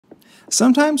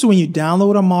Sometimes when you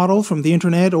download a model from the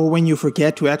internet or when you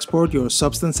forget to export your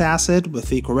substance asset with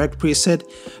the correct preset,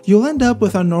 you'll end up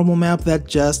with a normal map that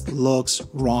just looks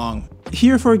wrong.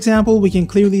 Here, for example, we can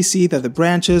clearly see that the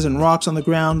branches and rocks on the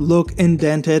ground look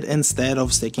indented instead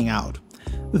of sticking out.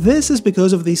 This is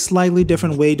because of the slightly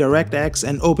different way DirectX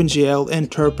and OpenGL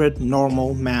interpret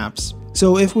normal maps.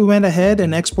 So if we went ahead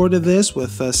and exported this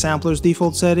with the sampler's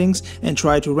default settings and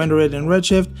tried to render it in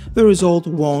Redshift, the result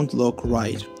won't look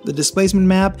right. The displacement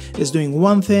map is doing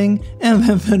one thing, and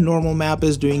then the normal map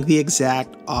is doing the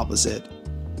exact opposite.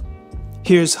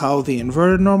 Here's how the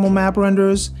inverted normal map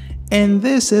renders, and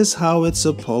this is how it's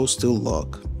supposed to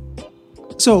look.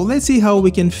 So let's see how we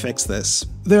can fix this.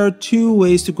 There are two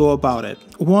ways to go about it.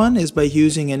 One is by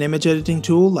using an image editing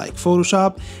tool like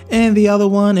Photoshop, and the other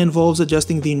one involves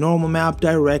adjusting the normal map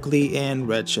directly in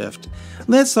Redshift.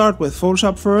 Let's start with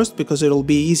Photoshop first because it'll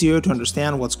be easier to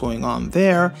understand what's going on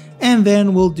there, and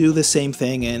then we'll do the same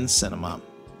thing in Cinema.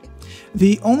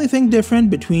 The only thing different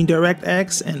between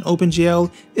DirectX and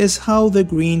OpenGL is how the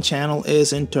green channel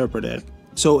is interpreted.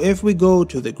 So if we go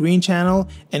to the green channel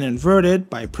and invert it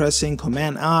by pressing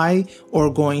Command I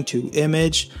or going to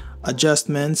Image,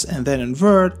 Adjustments, and then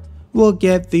Invert, we'll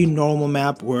get the normal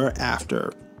map we're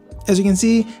after. As you can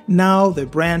see, now the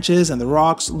branches and the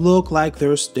rocks look like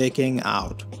they're sticking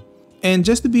out. And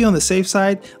just to be on the safe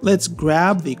side, let's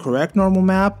grab the correct normal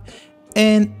map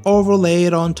and overlay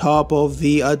it on top of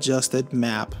the adjusted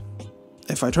map.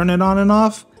 If I turn it on and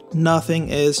off, nothing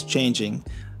is changing.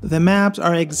 The maps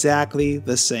are exactly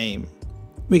the same.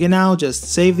 We can now just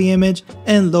save the image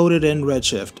and load it in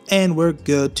Redshift, and we're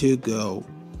good to go.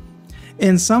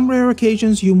 In some rare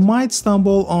occasions, you might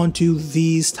stumble onto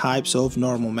these types of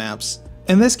normal maps.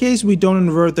 In this case, we don't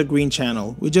invert the green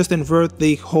channel, we just invert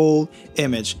the whole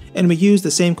image, and we use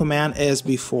the same command as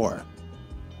before.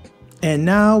 And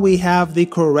now we have the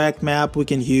correct map we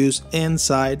can use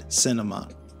inside Cinema.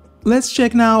 Let's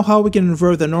check now how we can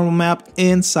invert the normal map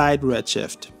inside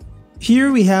Redshift.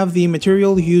 Here we have the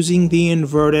material using the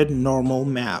inverted normal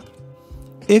map.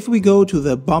 If we go to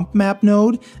the bump map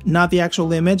node, not the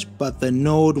actual image, but the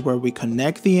node where we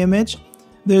connect the image,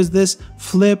 there's this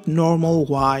flip normal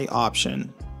Y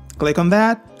option. Click on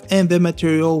that, and the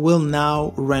material will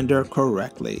now render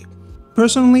correctly.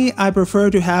 Personally, I prefer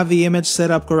to have the image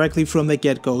set up correctly from the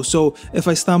get-go, so if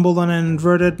I stumbled on an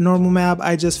inverted normal map,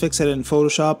 I just fix it in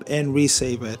Photoshop and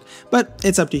resave it. But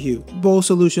it's up to you. Both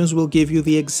solutions will give you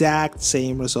the exact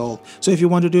same result, so if you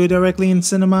want to do it directly in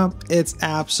Cinema, it's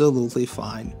absolutely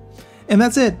fine. And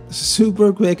that's it.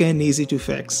 Super quick and easy to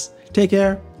fix. Take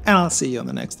care, and I'll see you on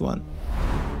the next one.